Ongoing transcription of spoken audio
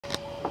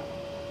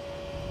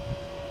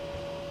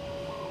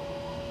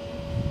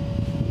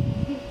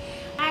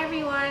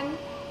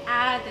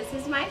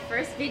This is my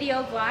first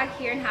video vlog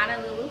here in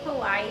Honolulu,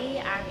 Hawaii.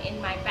 I'm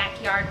in my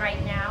backyard right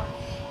now,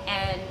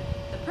 and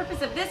the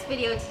purpose of this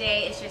video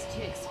today is just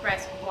to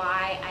express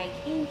why I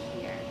came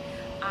here.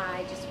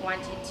 I just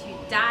wanted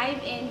to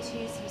dive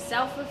into some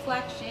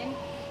self-reflection,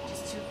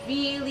 just to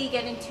really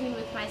get in tune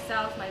with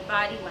myself, my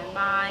body, my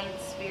mind,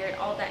 spirit,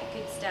 all that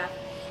good stuff.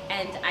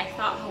 And I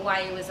thought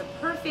Hawaii was a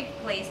perfect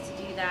place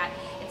to do that.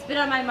 It's been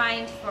on my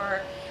mind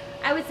for,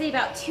 I would say,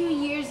 about 2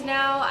 years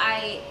now.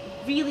 I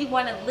really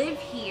want to live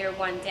here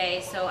one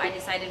day, so I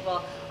decided,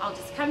 well, I'll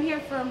just come here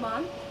for a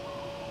month,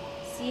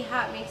 see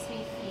how it makes me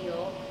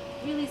feel,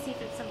 really see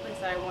if it's someplace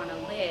that I want to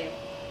live,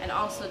 and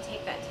also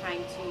take that time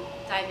to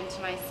dive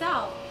into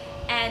myself.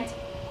 And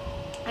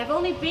I've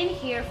only been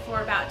here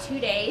for about 2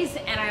 days,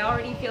 and I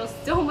already feel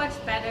so much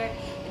better.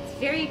 It's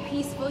very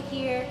peaceful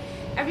here.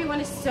 Everyone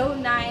is so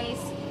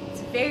nice. It's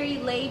very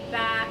laid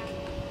back.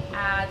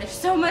 There's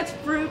so much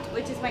fruit,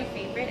 which is my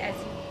favorite, as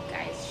you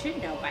guys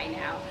should know by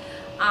now.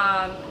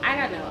 I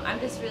don't know, I'm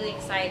just really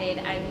excited.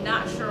 I'm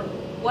not sure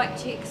what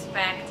to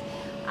expect,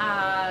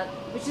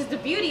 which is the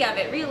beauty of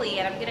it, really.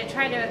 And I'm going to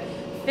try to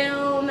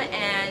film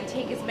and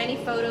take as many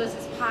photos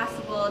as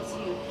possible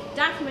to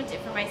document it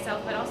for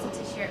myself, but also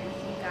to share it with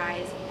you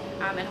guys,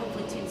 and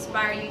hopefully to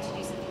inspire you to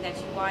do something that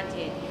you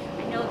wanted.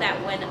 I know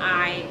that when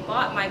I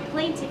bought my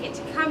plane ticket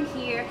to come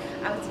here,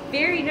 I was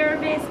very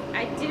nervous.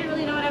 I didn't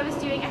really know what I was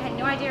doing. I had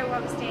no idea where I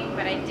was staying,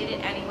 but I did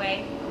it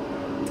anyway.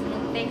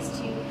 And thanks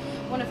to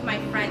one of my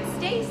friends,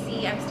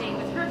 Stacy, I'm staying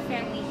with her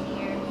family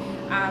here.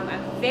 I'm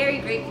very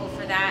grateful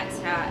for that.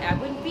 I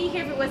wouldn't be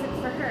here if it wasn't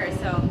for her,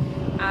 so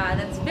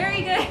that's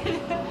very good.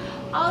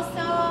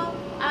 Also,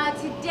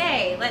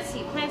 today, let's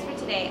see, plans for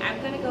today. I'm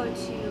going to go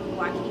to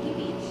Waikiki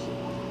Beach.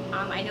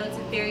 I know it's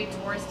a very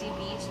touristy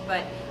beach,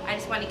 but I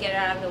just want to get it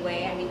out of the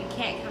way. I mean, you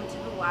can't come to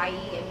Hawaii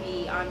and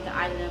be on the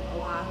island of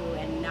Oahu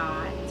and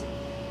not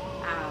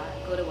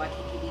go to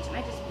Waikiki Beach. And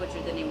I just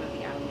butchered the name of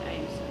the island. I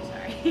am so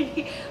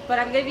sorry. But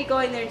I'm going to be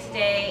going there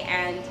today,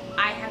 and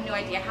I have no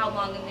idea how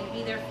long I'm going to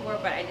be there for,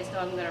 but I just know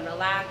I'm going to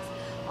relax.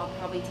 I'll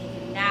probably take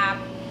a nap,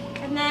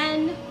 and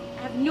then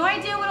I have no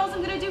idea what else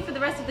I'm going to do for the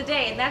rest of the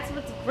day, and that's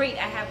what's great.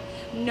 I have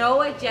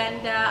no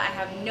agenda. I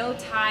have no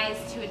ties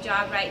to a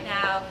job right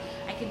now.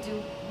 I can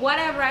do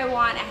whatever I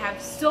want. I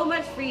have so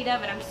much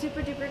freedom, and I'm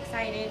super duper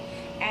excited.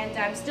 And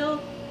I'm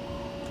still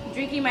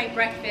drinking my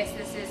breakfast.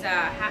 This is a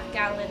half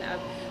gallon of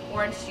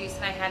orange juice,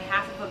 and I had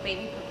half of a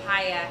baby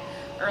papaya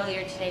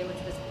earlier today,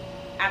 which was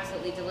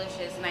absolutely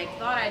delicious. And I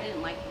thought I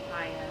didn't like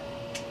papaya,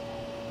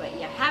 but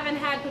you haven't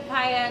had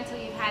papaya until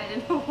you've had it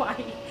in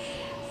Hawaii.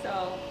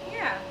 So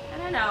yeah, I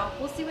don't know.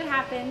 We'll see what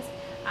happens.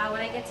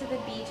 When I get to the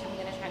beach, I'm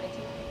gonna try to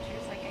take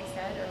pictures, like I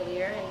said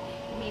earlier,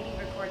 and maybe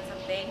record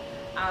something.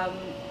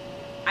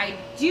 I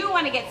do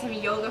want to get some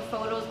yoga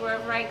photos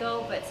wherever I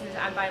go, but since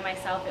I'm by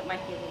myself, it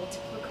might be a little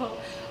difficult.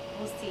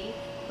 We'll see.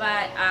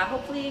 But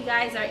hopefully you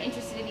guys are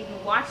interested in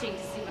even watching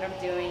to see what I'm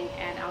doing,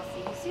 and I'll see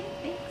you soon.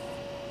 Thanks.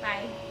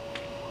 Bye.